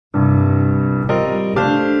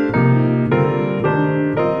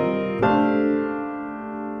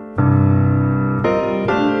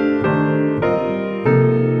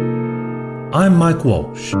Mike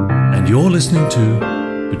Walsh, and you're listening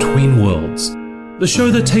to Between Worlds, the show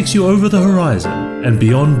that takes you over the horizon and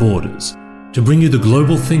beyond borders to bring you the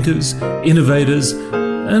global thinkers, innovators,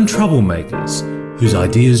 and troublemakers whose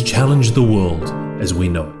ideas challenge the world as we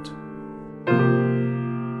know it.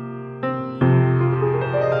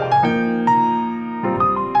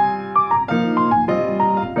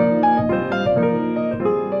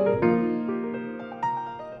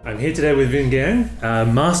 Here today with Vinh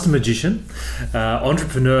Giang, master magician,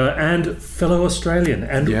 entrepreneur, and fellow Australian.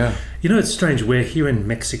 And you know, it's strange, we're here in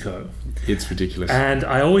Mexico. It's ridiculous. And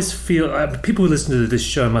I always feel, people who listen to this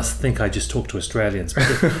show must think I just talk to Australians.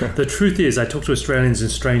 But the truth is, I talk to Australians in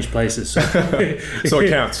strange places. So, so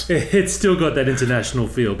it counts. It's still got that international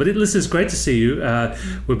feel. But listen, it's great to see you.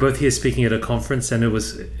 We're both here speaking at a conference, and it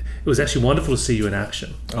was actually wonderful to see you in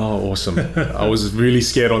action. Oh, awesome. I was really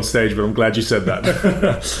scared on stage, but I'm glad you said that.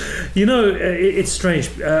 You know, it's strange.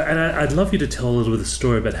 And I'd love you to tell a little bit of the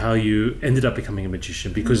story about how you ended up becoming a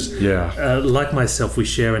magician. Because, like myself, we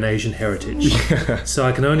share an Asian heritage. So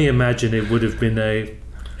I can only imagine it would have been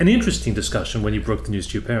an interesting discussion when you broke the news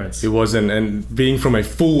to your parents. It was, and being from a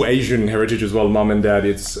full Asian heritage as well, mum and dad,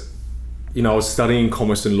 I was studying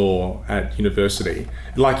commerce and law at university,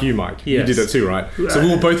 like you, Mike. Yes. You did it too, right? So we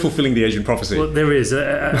were both fulfilling the Asian prophecy. Well, there is.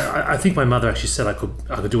 I think my mother actually said I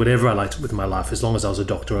could do whatever I liked with my life as long as I was a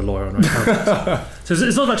doctor, a lawyer, or an accountant. So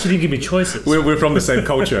it's not like she didn't give me choices. We're from the same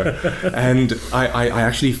culture. And I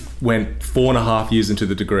actually went 4.5 years into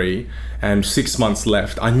the degree and 6 months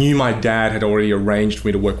left. I knew my dad had already arranged for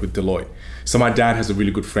me to work with Deloitte. So my dad has a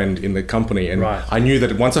really good friend in the company, and I knew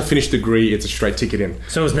that once I finished the degree, it's a straight ticket in.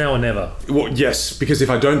 So it was now or never? Well, yes, because if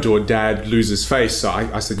I don't do it, Dad loses face. So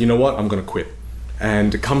I said, you know what, I'm going to quit.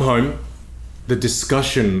 And come home, the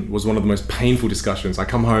discussion was one of the most painful discussions. I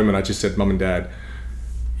come home and I just said, Mum and Dad,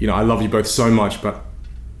 I love you both so much, but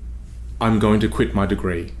I'm going to quit my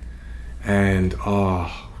degree. And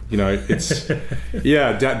it's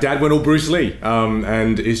Dad went all Bruce Lee,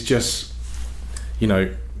 and it's just,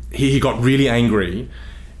 he got really angry,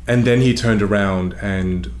 and then he turned around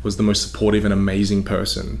and was the most supportive and amazing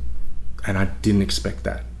person. And I didn't expect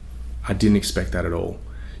that. I didn't expect that at all.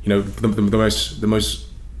 The most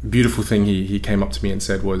beautiful thing he came up to me and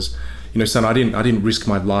said was, son, I didn't risk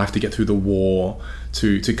my life to get through the war,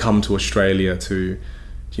 to come to Australia, to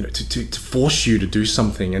force you to do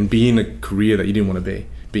something and be in a career that you didn't want to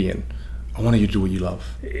be in. I wanted you to do what you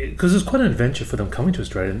love. Because it was quite an adventure for them coming to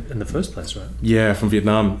Australia in the first place, right? Yeah, from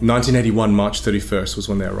Vietnam. 1981, March 31st was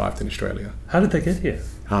when they arrived in Australia. How did they get here?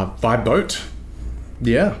 By boat.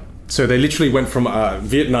 Yeah. So they literally went from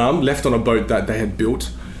Vietnam, left on a boat that they had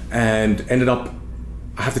built, and ended up...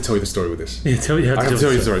 I have to tell you the story with this. Yeah, I have to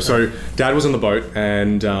tell you the story. So Dad was on the boat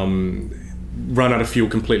and run out of fuel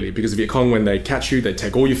completely, because Viet Cong, when they catch you, they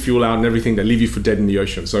take all your fuel out and everything, they leave you for dead in the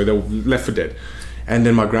ocean. So they were left for dead. And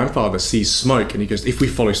then my grandfather sees smoke and he goes, if we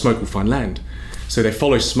follow smoke, we'll find land. So they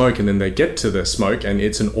follow smoke, and then they get to the smoke, and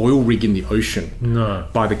it's an oil rig in the ocean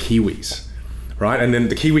by the Kiwis, right? And then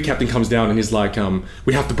the Kiwi captain comes down and he's like,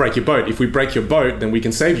 we have to break your boat. If we break your boat, then we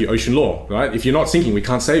can save you, ocean law, right? If you're not sinking, we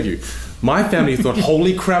can't save you. My family thought,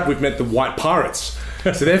 holy crap, we've met the white pirates.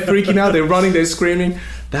 So they're freaking out, they're running, they're screaming.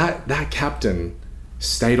 That captain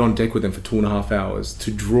stayed on deck with them for 2.5 hours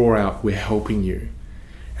to draw out, we're helping you.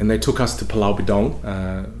 And they took us to Pulau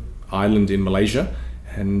Bedong island in Malaysia,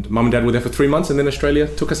 and Mum and Dad were there for 3 months, and then Australia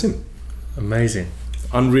took us in. Amazing.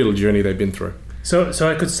 Unreal journey they've been through. So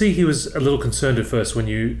I could see he was a little concerned at first when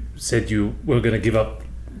you said you were going to give up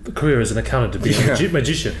the career as an accountant to be a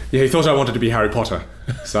magician. Yeah, he thought I wanted to be Harry Potter.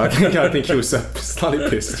 So I think he was slightly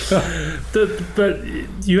pissed. But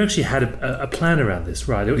you actually had a plan around this,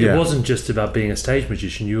 right? It wasn't just about being a stage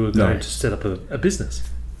magician. You were going to set up a business.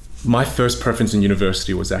 My first preference in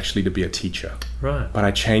university was actually to be a teacher. Right. But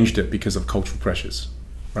I changed it because of cultural pressures.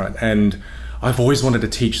 Right. And I've always wanted to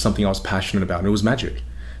teach something I was passionate about, and it was magic.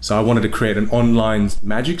 So I wanted to create an online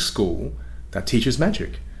magic school that teaches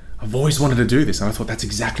magic. I've always wanted to do this, and I thought that's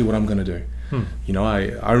exactly what I'm going to do.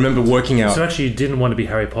 I remember working out... So actually you didn't want to be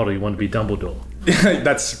Harry Potter, you wanted to be Dumbledore.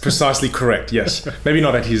 That's precisely correct, yes. Maybe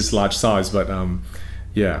not at his large size, but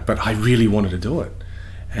but I really wanted to do it.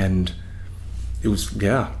 And it was,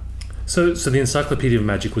 So the Encyclopedia of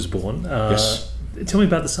Magic was born. Yes. Tell me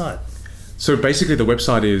about the site. So basically the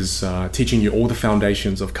website is teaching you all the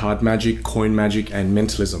foundations of card magic, coin magic, and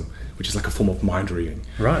mentalism, which is like a form of mind reading.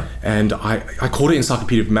 Right. And I called it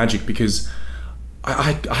Encyclopedia of Magic because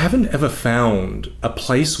I haven't ever found a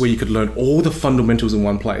place where you could learn all the fundamentals in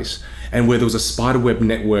one place, and where there was a spiderweb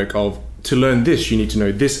network of, to learn this, you need to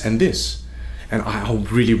know this and this. And I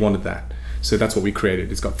really wanted that. So that's what we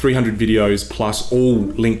created. It's got 300 videos plus all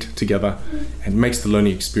linked together and makes the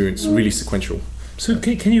learning experience really sequential. So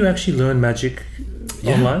can you actually learn magic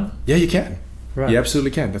online? Yeah, you can. Right. You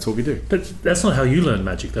absolutely can. That's what we do. But that's not how you learn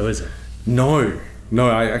magic, though, is it? No.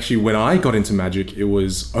 When I got into magic, it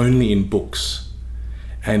was only in books.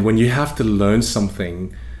 And when you have to learn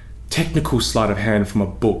something, technical sleight of hand from a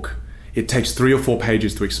book, it takes 3 or 4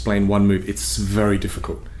 pages to explain one move. It's very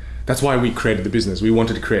difficult. That's why we created the business. We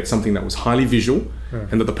wanted to create something that was highly visual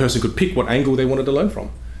and that the person could pick what angle they wanted to learn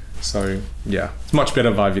from. So, yeah, it's much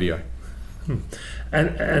better via video.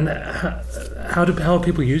 And how are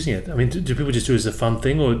people using it? I mean, do people just do it as a fun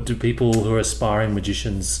thing, or do people who are aspiring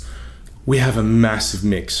magicians? We have a massive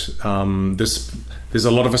mix. There's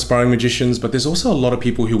a lot of aspiring magicians, but there's also a lot of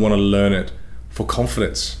people who want to learn it for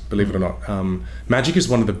confidence, believe it or not. Magic is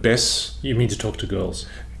one of the best... You mean to talk to girls?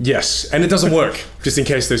 Yes, and it doesn't work, just in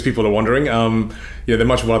case those people are wondering. They'd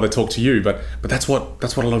much rather talk to you, but that's what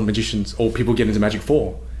a lot of magicians or people get into magic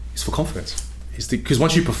for, is for confidence. Because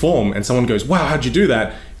once you perform and someone goes, wow, how'd you do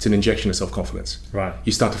that? It's an injection of self-confidence. Right.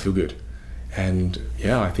 You start to feel good. And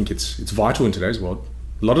I think it's vital in today's world.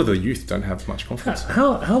 A lot of the youth don't have much confidence.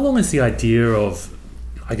 How long has the idea of,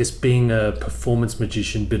 I guess, being a performance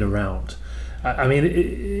magician been around? I mean,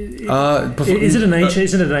 is it an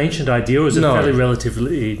ancient idea, or is it a fairly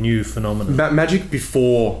relatively new phenomenon? Magic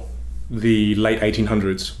before the late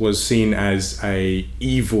 1800s was seen as a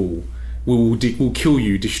evil, will kill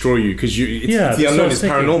you, destroy you, because it's the unknown, it's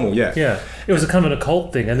paranormal. Yeah, it was a kind of an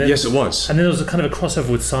occult thing, and then yes, it was, and then there was a kind of a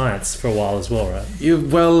crossover with science for a while as well, right?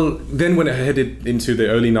 Well, then when it headed into the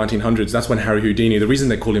early 1900s, that's when Harry Houdini. The reason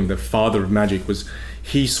they call him the father of magic was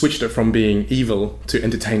he switched it from being evil to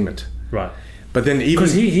entertainment. Right. But then even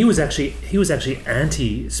because he was actually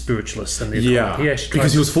anti-spiritualist, and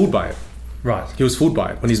because he was fooled by it. Right. He was fooled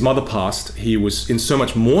by it. When his mother passed, he was in so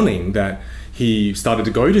much mourning that he started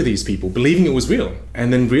to go to these people, believing it was real,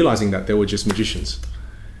 and then realizing that they were just magicians,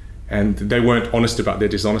 and they weren't honest about their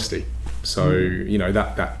dishonesty. So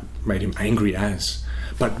that made him angry as.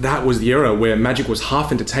 But that was the era where magic was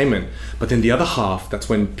half entertainment, but then the other half, that's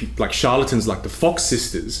when like charlatans like the Fox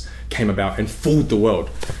sisters came about and fooled the world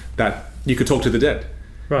that you could talk to the dead.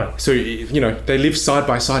 Right. So, they live side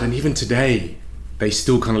by side, and even today, they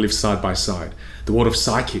still kind of live side by side. The world of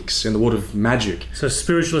psychics and the world of magic. So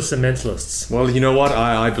spiritualists and mentalists. Well, you know what?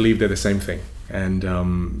 I believe they're the same thing. And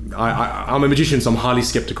I'm a magician, so I'm highly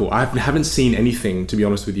skeptical. I haven't seen anything, to be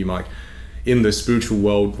honest with you, Mike, in the spiritual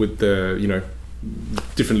world with the,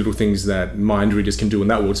 different little things that mind readers can do in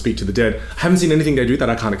that world, speak to the dead. I haven't seen anything they do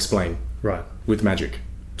that I can't explain. Right. With magic.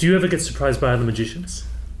 Do you ever get surprised by other magicians?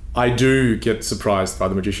 I do get surprised by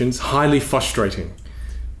the magicians. Highly frustrating.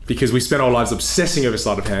 Because we spend our lives obsessing over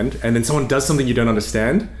sleight of hand, and then someone does something you don't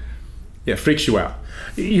understand. Yeah, freaks you out.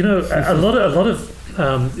 A lot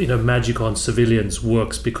of magic on civilians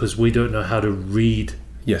works because we don't know how to read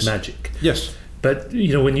magic. Yes. But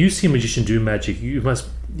when you see a magician do magic, you must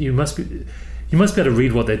be able to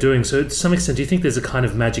read what they're doing. So to some extent, do you think there's a kind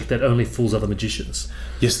of magic that only fools other magicians?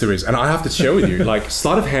 Yes, there is. And I have to share with you, like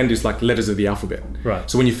sleight of hand is like letters of the alphabet. Right.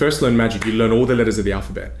 So when you first learn magic, you learn all the letters of the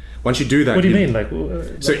alphabet. Once you do that... What do you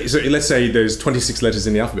mean? So let's say there's 26 letters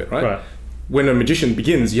in the alphabet, right? Right. When a magician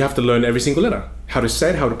begins, you have to learn every single letter. How to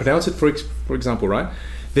say it, how to pronounce it, for example, right?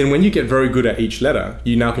 Then when you get very good at each letter,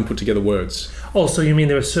 you now can put together words. Oh, so you mean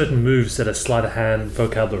there are certain moves that are sleight of hand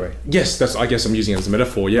vocabulary? Yes, I guess I'm using it as a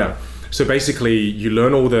metaphor, yeah. Right. So basically, you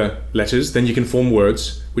learn all the letters, then you can form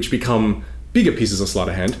words, which become bigger pieces of sleight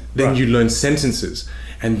of hand. Then you learn sentences,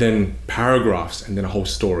 and then paragraphs, and then a whole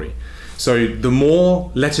story. So the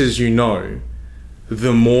more letters you know,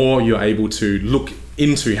 the more you're able to look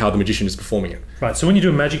into how the magician is performing it. Right. So when you do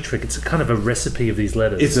a magic trick, it's a kind of a recipe of these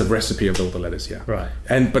letters. It's a recipe of all the letters, yeah. Right.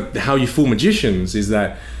 But how you fool magicians is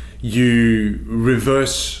that you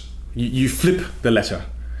reverse, you flip the letter.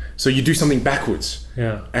 So you do something backwards.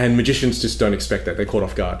 Yeah. And magicians just don't expect that. They're caught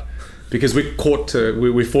off guard. Because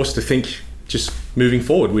we're forced to think just moving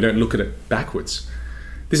forward. We don't look at it backwards.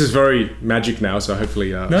 This is very magic now, so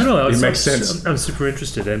hopefully it makes sense. I'm super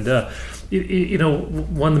interested. And,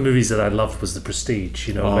 one of the movies that I loved was The Prestige.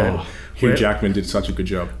 Hugh Jackman did such a good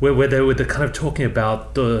job. Where they're kind of talking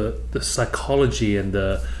about the psychology and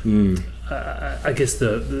the, I guess,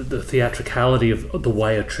 the theatricality of the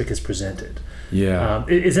way a trick is presented. Yeah.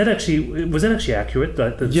 Was that actually accurate?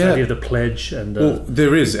 Like the idea of the pledge and well,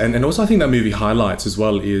 there is. And also I think that movie highlights as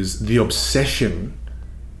well is the obsession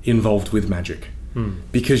involved with magic.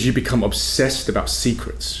 Because you become obsessed about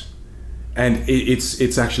secrets. And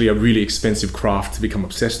it's actually a really expensive craft to become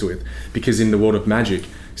obsessed with, because in the world of magic,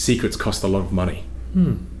 secrets cost a lot of money.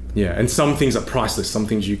 Yeah, and some things are priceless. Some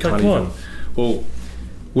things you can't even... Well,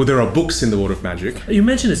 there are books in the world of magic. You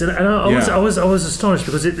mentioned this, and I was astonished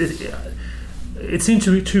because it seemed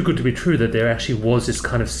to be too good to be true that there actually was this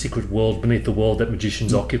kind of secret world beneath the world that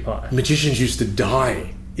magicians occupy. Magicians used to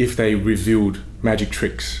die if they revealed magic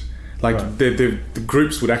tricks. Like the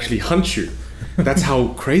groups would actually hunt you. That's how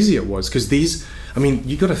crazy it was. Because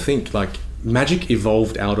you got to think, like, magic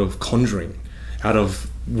evolved out of conjuring, out of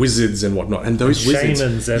wizards and whatnot, and those wizards,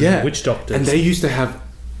 shamans and witch doctors, and they used to have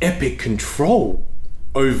epic control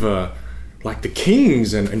over, like, the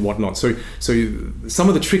kings and whatnot. So some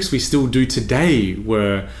of the tricks we still do today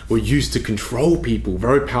were used to control people,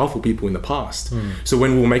 very powerful people in the past. So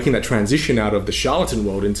when we were making that transition out of the charlatan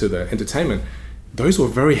world into the entertainment, those were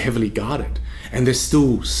very heavily guarded, and there's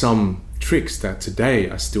still some tricks that today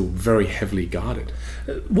are still very heavily guarded.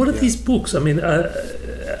 What are these books? I mean,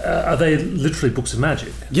 are they literally books of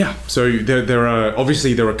magic? Yeah. So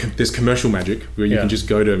there's commercial magic where you can just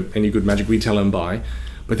go to any good magic retailer and buy,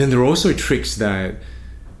 but then there are also tricks that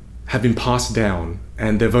have been passed down,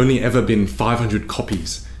 and there've only ever been 500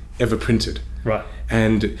 copies ever printed. Right.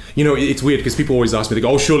 And it's weird because people always ask me, they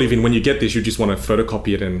go, "Oh, surely, Vin, when you get this, you just want to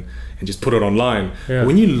photocopy it and just put it online." Yeah.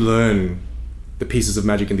 When you learn the pieces of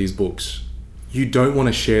magic in these books, you don't want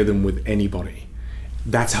to share them with anybody.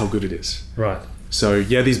 That's how good it is. Right. So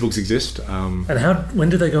yeah, these books exist. And when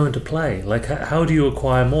do they go into play? Like, how do you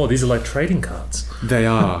acquire more? These are like trading cards. They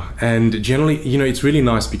are, and generally, it's really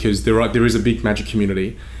nice because there is a big magic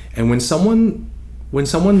community, and when someone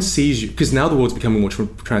sees you, because now the world's becoming more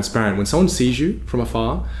transparent. When someone sees you from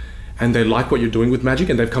afar, and they like what you're doing with magic,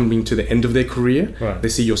 and they've come to the end of their career, they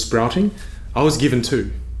see you're sprouting. I was given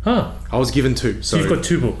 2. Huh. I was given 2. So you've got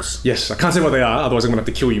 2 books. Yes, I can't say what they are, otherwise I'm gonna have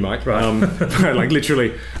to kill you, Mike. Right. Like,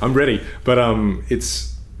 literally, I'm ready. But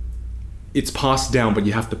it's passed down, but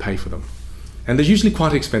you have to pay for them, and they're usually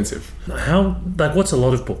quite expensive. What's a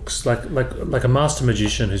lot of books? Like a master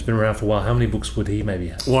magician who's been around for a while, how many books would he maybe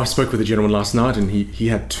have? Well, I spoke with a gentleman last night, and he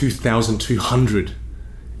had 2,200,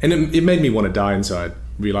 and it made me want to die inside,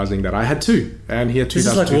 realizing that I had 2, and he had 2,200. This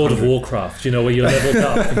is like World of Warcraft, where you're leveled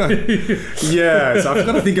up. Yeah, so I've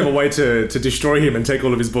got to think of a way to destroy him and take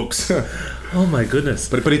all of his books. Oh my goodness!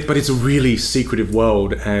 But it's a really secretive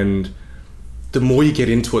world, and the more you get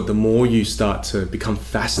into it, the more you start to become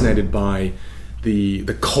fascinated by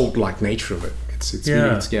the cult-like nature of it. It's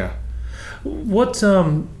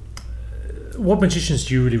What magicians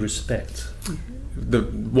do you really respect? The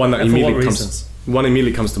one that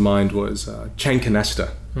immediately comes to mind was Chiang Canasta,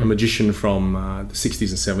 a magician from the 60s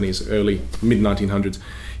and 70s, early mid-1900s.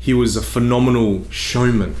 He was a phenomenal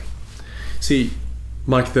showman. See,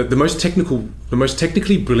 Mike, the most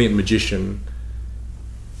technically brilliant magician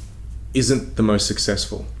isn't the most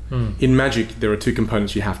successful. In magic, there are 2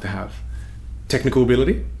 components you have to have: technical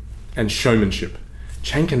ability and showmanship.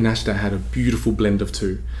 Chiang Canasta had a beautiful blend of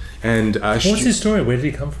 2. And what's his story? Where did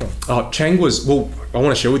he come from? Chiang was, I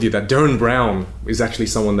want to share with you that Derren Brown is actually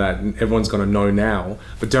someone that everyone's going to know now.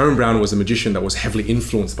 But Derren Brown was a magician that was heavily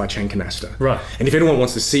influenced by Chiang Canasta. Right. And if anyone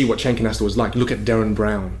wants to see what Chiang Canasta was like, look at Derren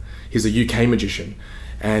Brown. He's a UK magician,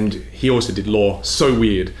 and he also did law. So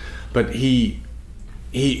weird, but he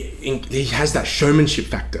has that showmanship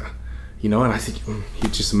factor, and I think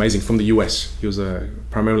he's just amazing. From the US, he was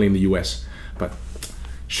primarily in the US, but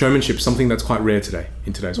showmanship, something that's quite rare today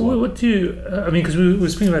in today's world. What do you? Because we were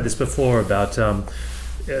speaking about this before about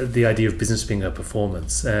the idea of business being a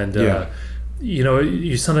performance, and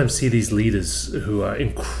you sometimes see these leaders who are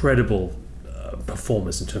incredible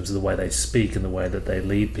performers in terms of the way they speak and the way that they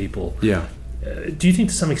lead people. Yeah. Do you think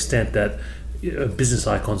to some extent that business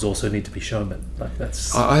icons also need to be showmen?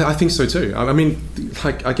 I think so too. I mean,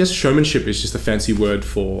 I guess showmanship is just a fancy word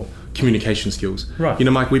for communication skills. Right.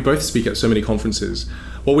 Mike, we both speak at so many conferences.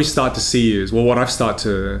 What we start to see is, what I've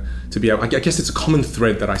started to be able, I guess it's a common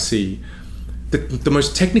thread that I see. The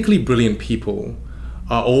most technically brilliant people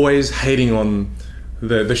are always hating on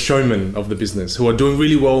the showmen of the business, who are doing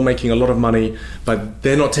really well, making a lot of money, but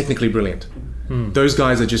they're not technically brilliant. Those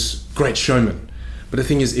guys are just great showmen. But the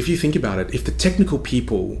thing is, if you think about it, if the technical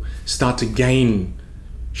people start to gain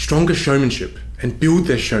stronger showmanship and build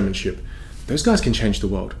their showmanship, those guys can change the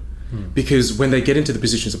world. Because when they get into the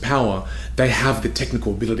positions of power, they have the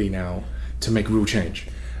technical ability now to make real change.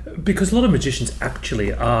 Because a lot of magicians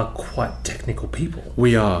actually are quite technical people.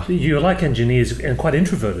 We are. You're like engineers and quite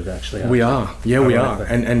introverted, actually. We are. Yeah, we are.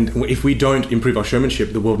 And if we don't improve our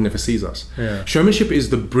showmanship, the world never sees us. Yeah. Showmanship is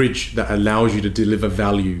the bridge that allows you to deliver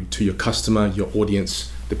value to your customer, your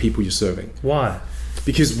audience, the people you're serving. Why?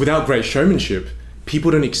 Because without great showmanship,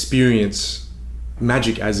 people don't experience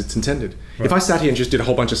magic as it's intended. Right. If I sat here and just did a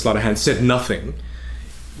whole bunch of sleight of hand, said nothing,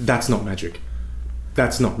 that's not magic.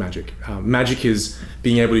 That's not magic. Magic is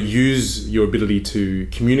being able to use your ability to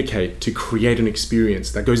communicate to create an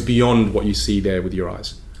experience that goes beyond what you see there with your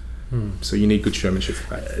eyes. So you need good showmanship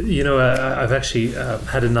for that. I've actually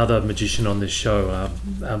had another magician on this show,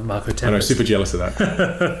 Marco Tempest. I know, super jealous of that.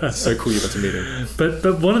 It's so cool you got to meet him.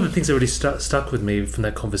 But one of the things that really stuck with me from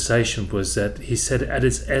that conversation was that he said at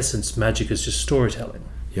its essence, magic is just storytelling.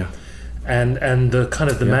 Yeah. And the kind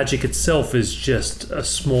of the magic itself is just a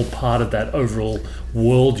small part of that overall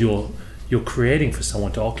world you're creating for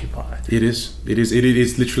someone to occupy. It is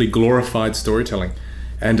literally glorified storytelling.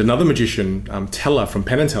 And another magician, Teller from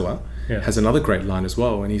Penn & Teller, has another great line as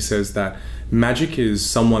well. And he says that magic is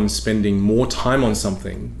someone spending more time on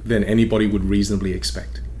something than anybody would reasonably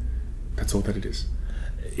expect. That's all that it is.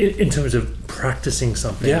 In terms of practicing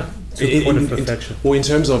something to the point of perfection. Or in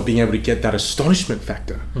terms of being able to get that astonishment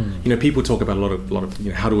factor. People talk about a lot of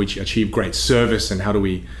how do we achieve great service and how do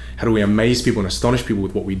we amaze people and astonish people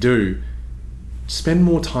with what we do. Spend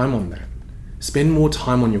more time on that. Spend more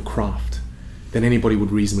time on your craft than anybody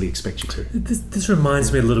would reasonably expect you to. This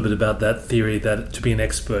reminds me a little bit about that theory that to be an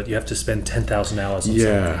expert you have to spend 10,000 hours on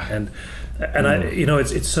something. And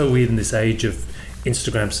it's so weird in this age of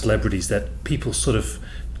Instagram celebrities that people sort of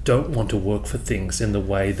don't want to work for things in the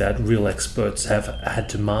way that real experts have had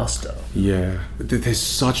to master. Yeah, there's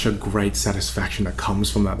such a great satisfaction that comes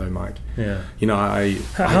from that, though, Mike. Yeah. Give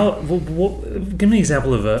me an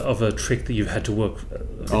example of a trick that you've had to work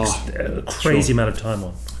a crazy amount of time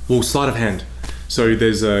on. Well, sleight of hand. So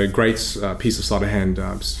there's a great piece of sleight of hand,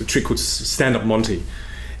 a trick called stand-up Monty.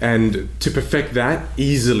 And to perfect that,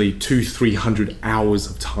 easily 200-300 hours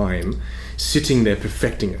of time sitting there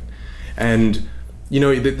perfecting it. And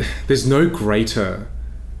there's no greater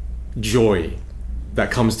joy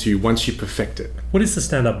that comes to you once you perfect it. What is the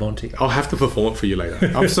stand-up Monty? I'll have to perform it for you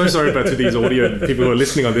later. I'm so sorry about these audio people who are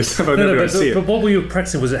listening on this. But what were you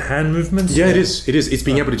practicing? Was it hand movements? Yeah, it is. It's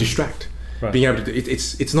being able to distract. Right. Being able to,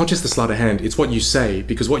 it's not just the sleight of hand. It's what you say,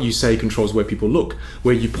 because what you say controls where people look.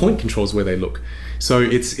 Where you point controls where they look. So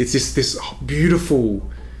it's this beautiful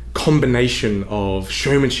combination of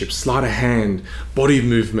showmanship, sleight of hand, body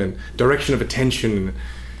movement, direction of attention,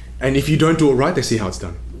 and if you don't do it right, they see how it's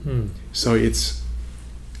done. So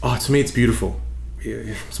to me, it's beautiful.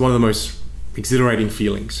 It's one of the most exhilarating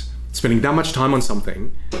feelings. Spending that much time on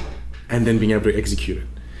something, and then being able to execute it.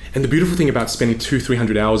 And the beautiful thing about spending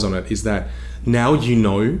 200-300 hours on it is that now you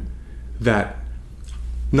know that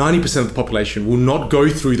 90% of the population will not go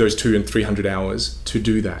through those 200 and 300 hours to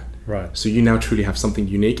do that. Right. So you now truly have something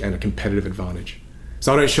unique and a competitive advantage.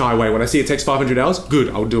 So I don't shy away. When I see it takes 500 hours, good,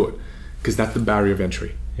 I'll do it. Because that's the barrier of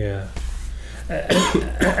entry. Yeah.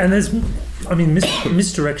 And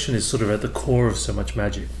misdirection is sort of at the core of so much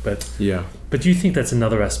magic. But do you think that's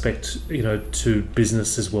another aspect, to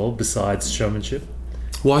business as well, besides showmanship?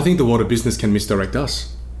 Well, I think the world of business can misdirect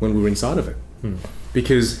us when we're inside of it.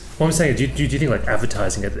 Because... What I'm saying, do you think like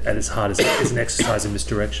advertising at its heart is an exercise in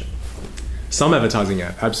misdirection? Some advertising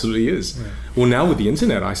absolutely is. Yeah. Well, now with the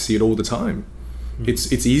internet, I see it all the time.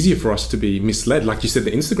 It's easier for us to be misled. Like you said,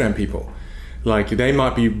 the Instagram people, like they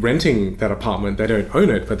might be renting that apartment. They don't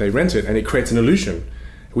own it, but they rent it, and it creates an illusion.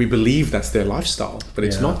 We believe that's their lifestyle, but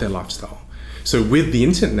it's not their lifestyle. So with the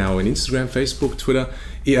internet now, in Instagram, Facebook, Twitter,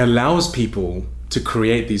 it allows people to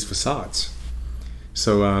create these facades.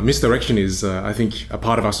 So misdirection is, I think, a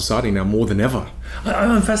part of our society now more than ever.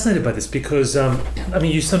 I'm fascinated by this because,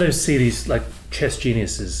 you sometimes see these like chess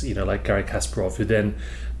geniuses, like Garry Kasparov, who then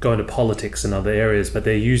go into politics and other areas, but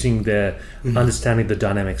they're using their understanding the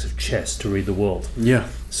dynamics of chess to read the world. Yeah.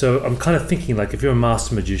 So I'm kind of thinking, like, if you're a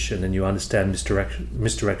master magician and you understand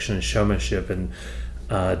misdirection and showmanship and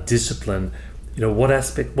discipline,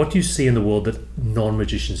 what do you see in the world that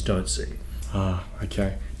non-magicians don't see?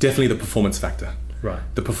 Okay. Definitely the performance factor. Right.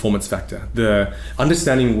 The performance factor. The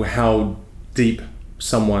understanding how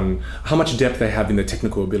much depth they have in their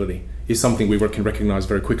technical ability is something we can recognize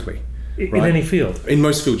very quickly. In any field? In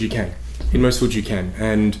most fields you can.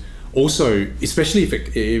 And also, especially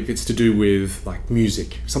if it's to do with like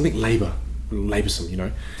music, something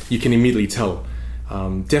laborsome, you can immediately tell.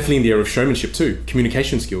 Definitely in the area of showmanship too,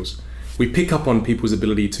 communication skills. We pick up on people's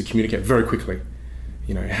ability to communicate very quickly.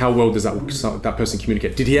 How well does that person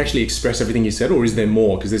communicate? Did he actually express everything he said, or is there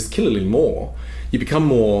more? Because there's clearly more. You become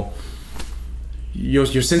more... Your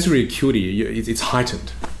sensory acuity, it's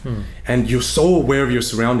heightened. And you're so aware of your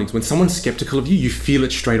surroundings. When someone's skeptical of you, you feel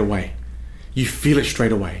it straight away.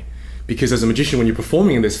 Because as a magician, when you're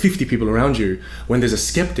performing and there's 50 people around you, when there's a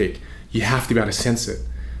skeptic, you have to be able to sense it.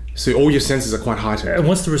 So all your senses are quite heightened. And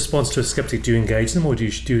what's the response to a skeptic? Do you engage them or do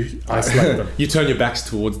you isolate them? You turn your backs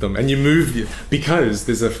towards them and you move, because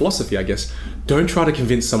there's a philosophy, I guess. Don't try to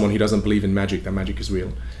convince someone who doesn't believe in magic that magic is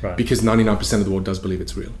real. Right. Because 99% of the world does believe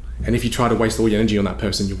it's real. And if you try to waste all your energy on that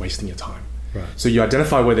person, you're wasting your time. Right. So you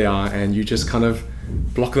identify where they are and you just kind of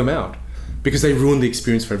block them out, because they ruin the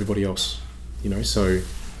experience for everybody else. So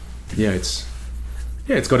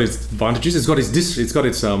it's got its advantages. It's got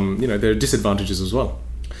its there are disadvantages as well.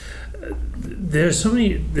 There's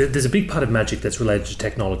a big part of magic that's related to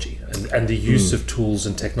technology, and the use of tools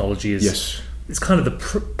and technology is it's kind of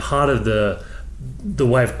the part of the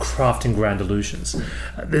way of crafting grand illusions.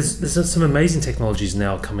 There's some amazing technologies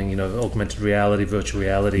now coming, augmented reality, virtual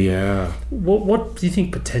reality. Yeah. What do you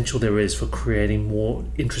think potential there is for creating more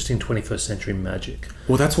interesting 21st century magic?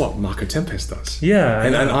 Well, that's what Marco Tempest does. Yeah.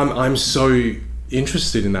 And I'm so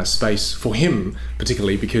interested in that space for him,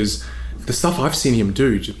 particularly because the stuff I've seen him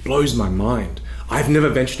do just blows my mind. I've never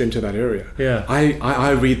ventured into that area. Yeah.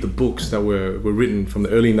 I read the books that were written from the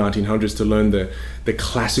early 1900s to learn the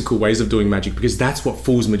classical ways of doing magic, because that's what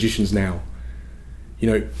fools magicians now.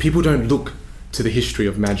 People don't look to the history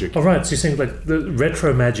of magic. Oh, right. So you're saying like the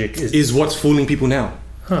retro magic is what's fooling people now.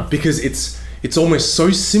 Huh. Because it's almost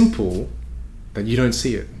so simple that you don't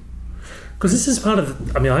see it. Because this is part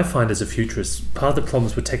of I find as a futurist, part of the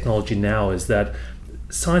problems with technology now is that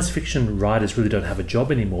science fiction writers really don't have a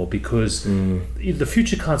job anymore, because the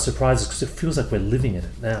future can't surprise us, because it feels like we're living in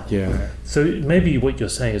it now. Yeah. So maybe what you're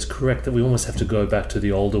saying is correct, that we almost have to go back to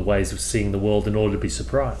the older ways of seeing the world in order to be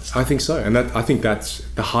surprised. I think so. And I think that's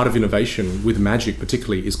the heart of innovation with magic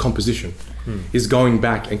particularly, is composition. Is going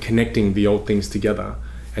back and connecting the old things together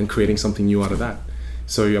and creating something new out of that.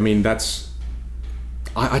 So,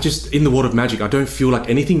 I just, in the world of magic, I don't feel like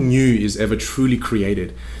anything new is ever truly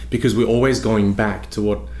created, because we're always going back to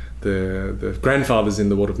what the grandfathers in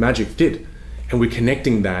the world of magic did. And we're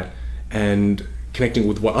connecting that and connecting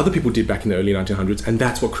with what other people did back in the early 1900s, and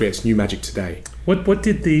that's what creates new magic today. What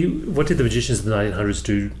did the magicians of the 1900s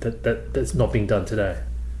do that's not being done today?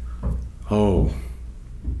 Oh.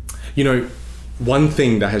 One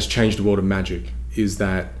thing that has changed the world of magic is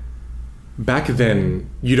that back then,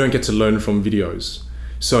 you don't get to learn from videos.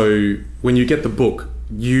 So when you get the book,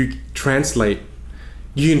 you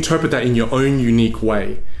interpret that in your own unique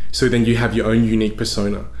way. So then you have your own unique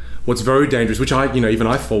persona. What's very dangerous, which even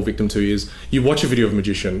I fall victim to, is you watch a video of a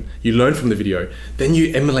magician, you learn from the video, then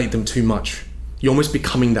you emulate them too much. You're almost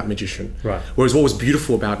becoming that magician. Right. Whereas what was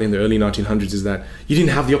beautiful about in the early 1900s is that you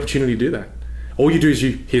didn't have the opportunity to do that. All you do is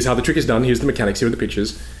here's how the trick is done, here's the mechanics, here are the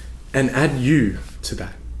pictures, and add you to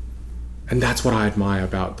that. And that's what I admire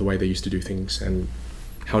about the way they used to do things, and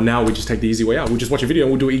how now we just take the easy way out. We'll just watch a video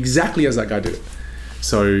and we'll do it exactly as that guy did it.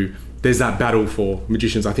 So there's that battle for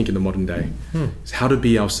magicians, I think, in the modern day. It's how to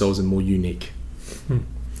be ourselves and more unique.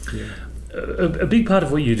 Yeah. A big part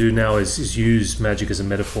of what you do now is use magic as a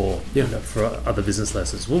metaphor for other business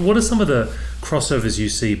lessons. Well, what are some of the crossovers you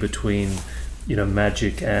see between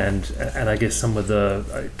magic and I guess some of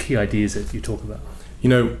the key ideas that you talk about?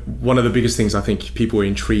 One of the biggest things I think people are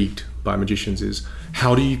intrigued by magicians is,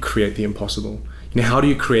 how do you create the impossible? How do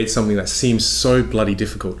you create something that seems so bloody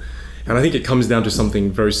difficult? And I think it comes down to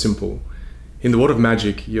something very simple. In the world of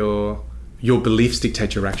magic, your beliefs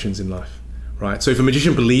dictate your actions in life, right? So if a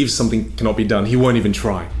magician believes something cannot be done, he won't even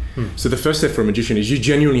try. So the first step for a magician is you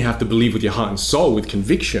genuinely have to believe with your heart and soul, with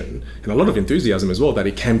conviction, and a lot of enthusiasm as well, that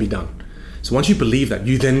it can be done. So once you believe that,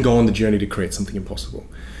 you then go on the journey to create something impossible.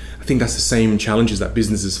 I think that's the same challenges that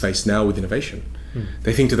businesses face now with innovation.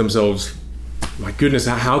 They think to themselves, my goodness,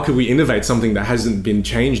 how could we innovate something that hasn't been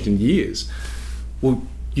changed in years? Well,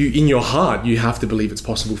 in your heart, you have to believe it's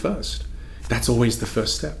possible first. That's always the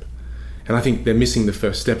first step. And I think they're missing the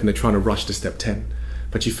first step and they're trying to rush to step 10.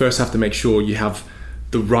 But you first have to make sure you have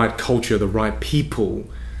the right culture, the right people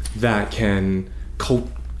that can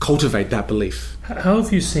cultivate that belief. How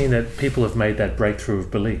have you seen that people have made that breakthrough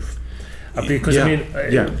of belief? Because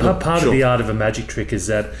part of the art of a magic trick is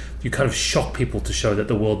that you kind of shock people to show that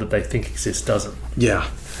the world that they think exists doesn't. Yeah.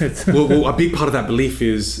 well, a big part of that belief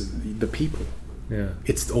is the people. Yeah.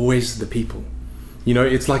 It's always the people.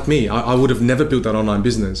 It's like me. I would have never built that online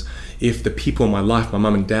business if the people in my life, my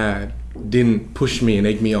mum and dad, didn't push me and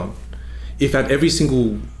egg me on. If at every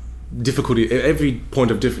single difficulty, every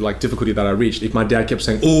point of difficulty that I reached, if my dad kept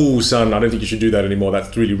saying, "Oh, son, I don't think you should do that anymore.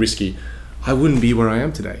 That's really risky," I wouldn't be where I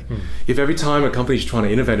am today. If every time a company's trying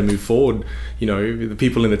to innovate and move forward, the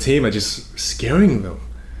people in the team are just scaring them,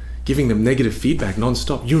 giving them negative feedback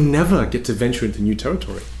non-stop, you'll never get to venture into new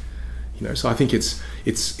territory. So I think it's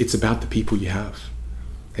about the people you have.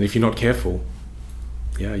 And if you're not careful,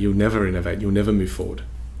 you'll never innovate, you'll never move forward.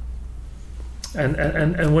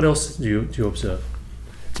 And what else do you observe?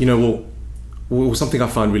 Well, something I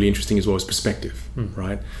find really interesting as well is perspective,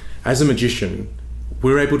 right? As a magician,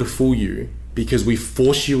 we're able to fool you because we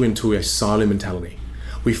force you into a silo mentality.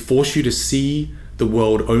 We force you to see the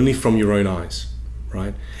world only from your own eyes,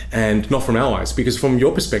 right? And not from our eyes, because from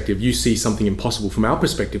your perspective, you see something impossible. From our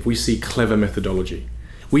perspective, we see clever methodology.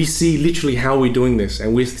 We see literally how we're doing this,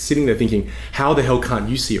 and we're sitting there thinking, how the hell can't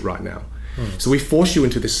you see it right now? So we force you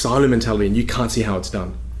into this silo mentality and you can't see how it's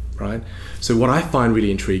done, right? So what I find really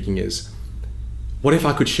intriguing is, what if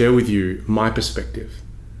I could share with you my perspective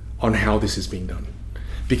on how this is being done?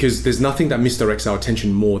 Because there's nothing that misdirects our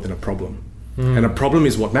attention more than a problem. And a problem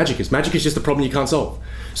is what magic is. Magic is just a problem you can't solve.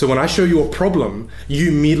 So when I show you a problem, you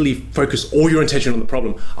immediately focus all your attention on the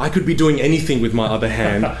problem. I could be doing anything with my other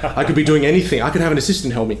hand. I could be doing anything. I could have an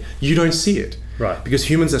assistant help me. You don't see it. Right. Because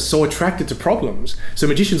humans are so attracted to problems. So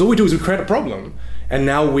magicians, all we do is we create a problem. And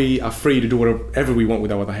now we are free to do whatever we want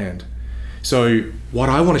with our other hand. So what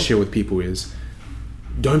I want to share with people is,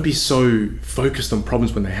 don't be so focused on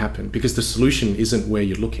problems when they happen, because the solution isn't where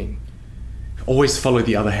you're looking. Always follow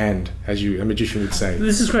the other hand, as a magician would say.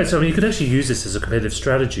 This is great. So, you could actually use this as a competitive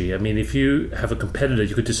strategy. If you have a competitor,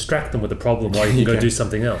 you could distract them with a problem while you can go do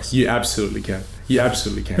something else. You absolutely can.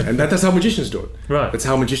 And that's how magicians do it. Right. That's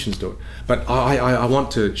how magicians do it. But I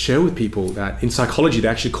want to share with people that in psychology, they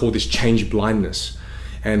actually call this change blindness,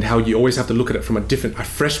 and how you always have to look at it from a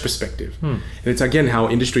fresh perspective. And it's, again, how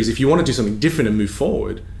industries, if you want to do something different and move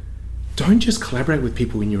forward, don't just collaborate with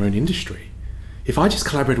people in your own industry. If I just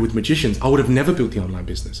collaborated with magicians, I would have never built the online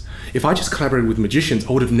business. If I just collaborated with magicians,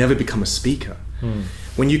 I would have never become a speaker.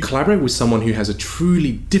 When you collaborate with someone who has a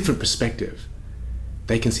truly different perspective,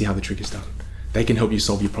 they can see how the trick is done. They can help you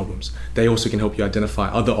solve your problems. They also can help you identify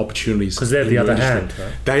other opportunities. Because they're the other hand,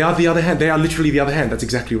 right? They are the other hand. They are literally the other hand. That's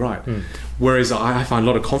exactly right. Whereas I find a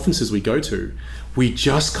lot of conferences we go to, we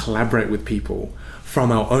just collaborate with people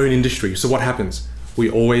from our own industry. So what happens? We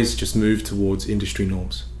always just move towards industry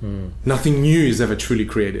norms. Nothing new is ever truly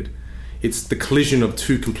created. It's the collision of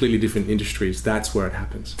two completely different industries. That's where it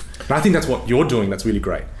happens. And I think that's what you're doing. That's really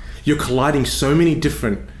great. You're colliding so many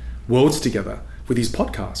different worlds together with these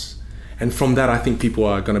podcasts. And from that, I think people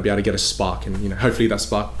are going to be able to get a spark, and hopefully that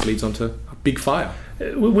spark leads onto a big fire.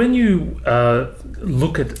 When you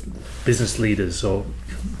look at business leaders or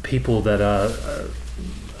people that are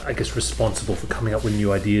responsible for coming up with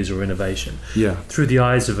new ideas or innovation, through the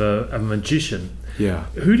eyes of a magician,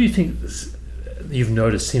 who do you think you've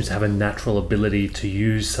noticed seems to have a natural ability to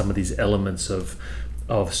use some of these elements of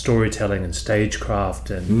storytelling and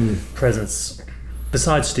stagecraft and presence?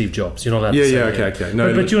 Besides Steve Jobs, you're not allowed to say. Okay.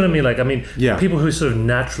 No, but you know what I mean? People who sort of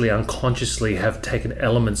naturally, unconsciously have taken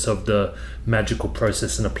elements of the magical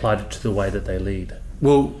process and applied it to the way that they lead.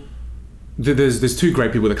 Well, there's two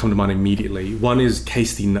great people that come to mind immediately. One is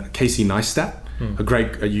Casey Neistat, a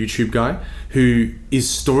YouTube guy who is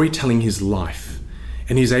storytelling his life,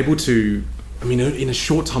 and he's able to, in a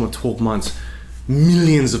short time of 12 months,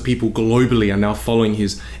 millions of people globally are now following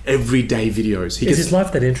his everyday videos. Is his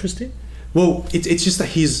life that interesting? Well, it's just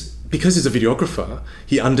that because he's a videographer,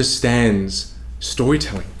 he understands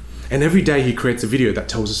storytelling. And every day he creates a video that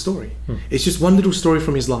tells a story. It's just one little story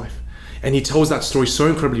from his life. And he tells that story so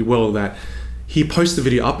incredibly well that he posts the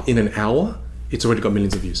video up in an hour, it's already got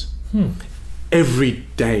millions of views. Every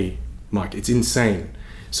day, Mike, it's insane.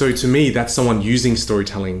 So to me, that's someone using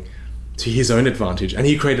storytelling to his own advantage. And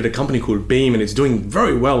he created a company called Beam, and it's doing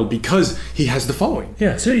very well because he has the following.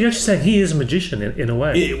 Yeah, so you're actually saying he is a magician in a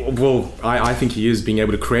way. I think he is, being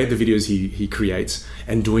able to create the videos he creates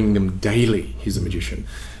and doing them daily. He's a magician.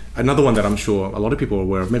 Another one that I'm sure a lot of people are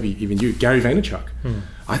aware of, maybe even you, Gary Vaynerchuk.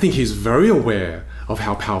 I think he's very aware of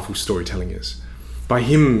how powerful storytelling is. By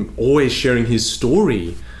him always sharing his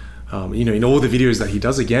story, in all the videos that he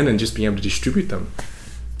does again, and just being able to distribute them.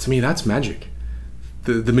 To me, that's magic.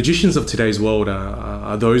 The magicians of today's world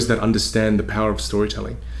are those that understand the power of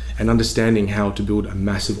storytelling and understanding how to build a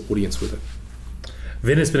massive audience with it.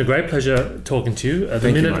 Vin, it's been a great pleasure talking to you.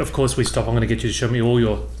 The minute, of course, we stop, I'm going to get you to show me all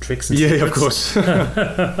your tricks and secrets. Of course.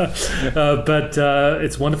 But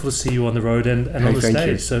it's wonderful to see you on the road and on the stage.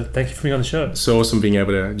 You. So thank you for being on the show. It's so awesome being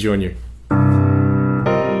able to join you.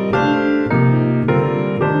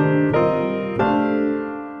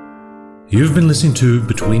 You've been listening to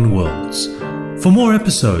Between Worlds. For more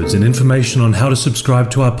episodes and information on how to subscribe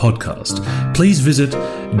to our podcast, please visit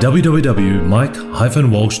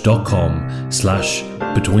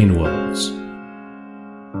www.mike-walsh.com/betweenworlds.